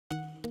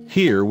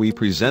Here we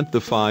present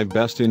the 5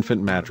 best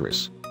infant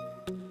mattress.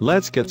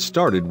 Let's get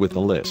started with the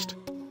list.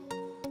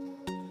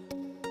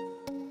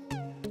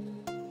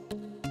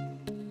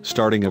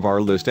 Starting of our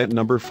list at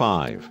number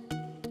 5.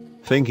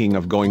 Thinking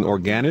of going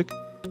organic?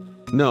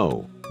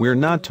 No, we're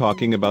not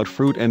talking about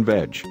fruit and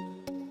veg.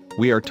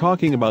 We are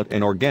talking about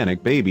an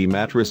organic baby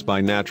mattress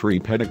by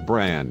Naturipedic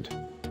brand.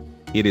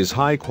 It is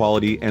high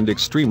quality and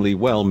extremely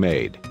well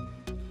made.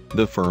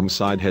 The firm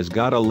side has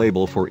got a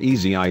label for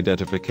easy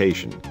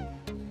identification.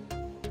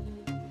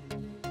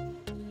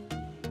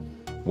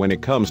 When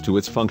it comes to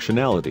its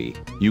functionality,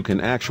 you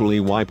can actually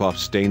wipe off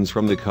stains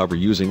from the cover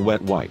using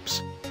wet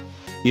wipes.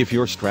 If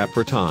you're strapped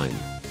for time,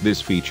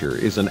 this feature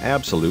is an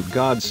absolute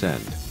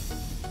godsend.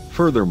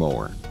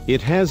 Furthermore,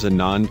 it has a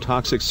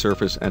non-toxic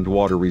surface and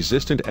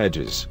water-resistant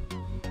edges.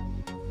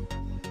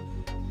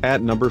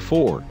 At number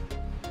 4.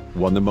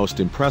 One of the most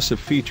impressive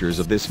features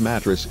of this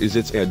mattress is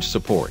its edge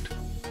support.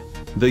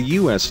 The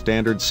US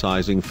standard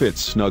sizing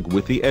fits snug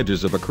with the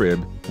edges of a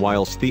crib,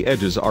 whilst the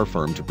edges are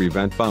firm to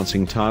prevent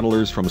bouncing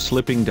toddlers from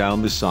slipping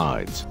down the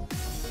sides.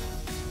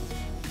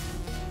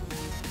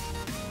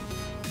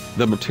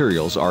 The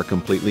materials are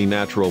completely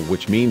natural,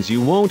 which means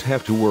you won't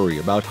have to worry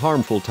about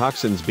harmful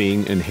toxins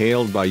being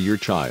inhaled by your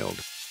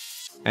child.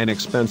 An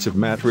expensive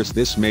mattress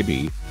this may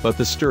be, but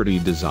the sturdy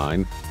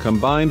design,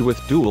 combined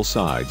with dual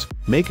sides,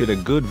 make it a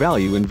good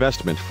value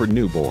investment for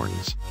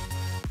newborns.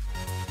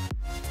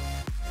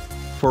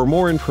 For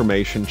more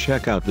information,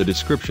 check out the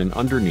description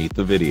underneath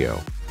the video.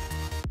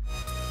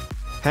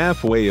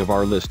 Halfway of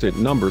our list at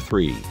number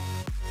 3.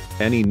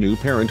 Any new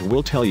parent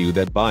will tell you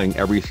that buying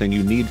everything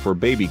you need for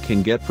baby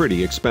can get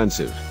pretty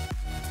expensive.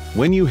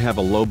 When you have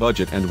a low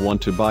budget and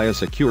want to buy a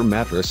secure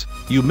mattress,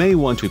 you may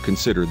want to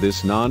consider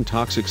this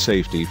non-toxic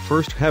Safety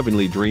First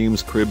Heavenly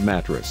Dreams crib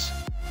mattress.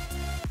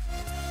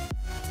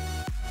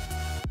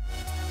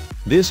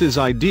 This is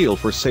ideal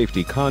for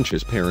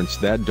safety-conscious parents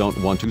that don't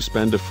want to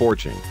spend a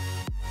fortune.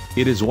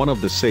 It is one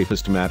of the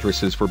safest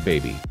mattresses for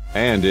baby,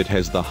 and it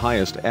has the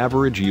highest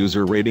average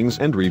user ratings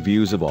and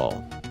reviews of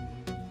all.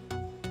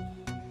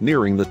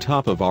 Nearing the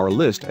top of our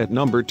list at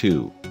number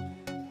 2.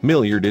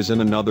 Milliard is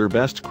another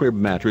best crib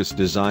mattress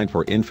designed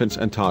for infants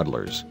and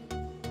toddlers.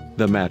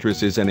 The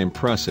mattress is an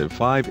impressive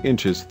 5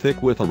 inches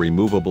thick with a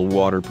removable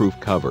waterproof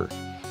cover.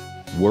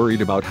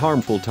 Worried about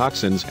harmful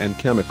toxins and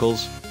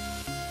chemicals?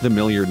 The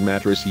Milliard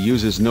mattress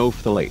uses no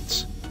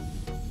phthalates,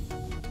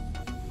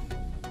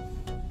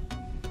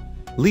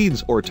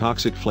 leads or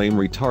toxic flame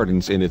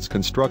retardants in its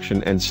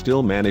construction and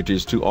still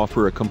manages to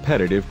offer a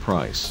competitive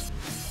price.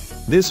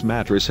 This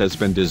mattress has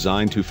been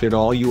designed to fit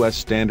all US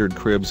standard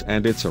cribs,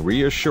 and it's a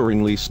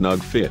reassuringly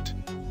snug fit.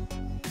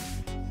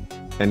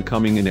 And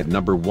coming in at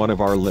number 1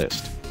 of our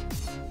list.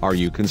 Are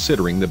you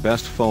considering the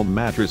best foam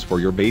mattress for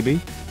your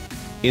baby?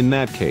 In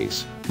that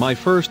case, my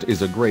first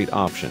is a great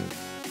option.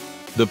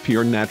 The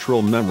Pure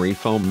Natural Memory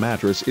Foam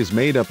mattress is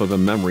made up of a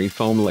memory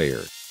foam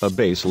layer, a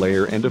base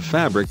layer and a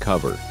fabric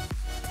cover.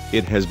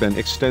 It has been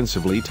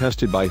extensively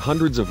tested by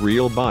hundreds of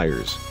real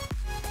buyers.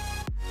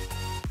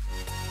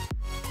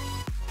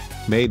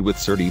 Made with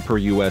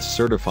 30% US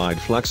certified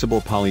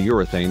flexible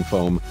polyurethane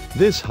foam,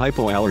 this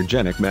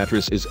hypoallergenic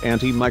mattress is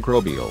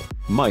antimicrobial,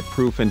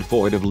 mite-proof and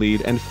void of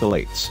lead and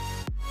phthalates.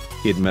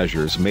 It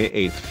measures May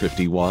 8,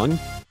 51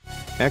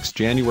 x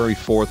January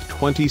 4,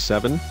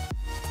 27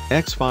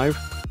 x 5.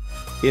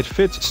 It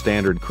fits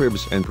standard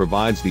cribs and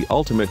provides the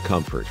ultimate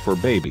comfort for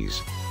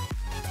babies.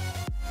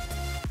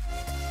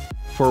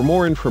 For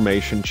more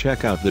information,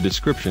 check out the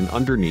description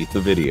underneath the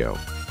video.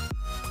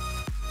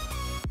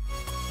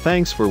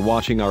 Thanks for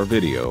watching our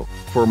video.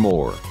 For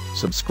more,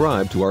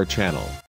 subscribe to our channel.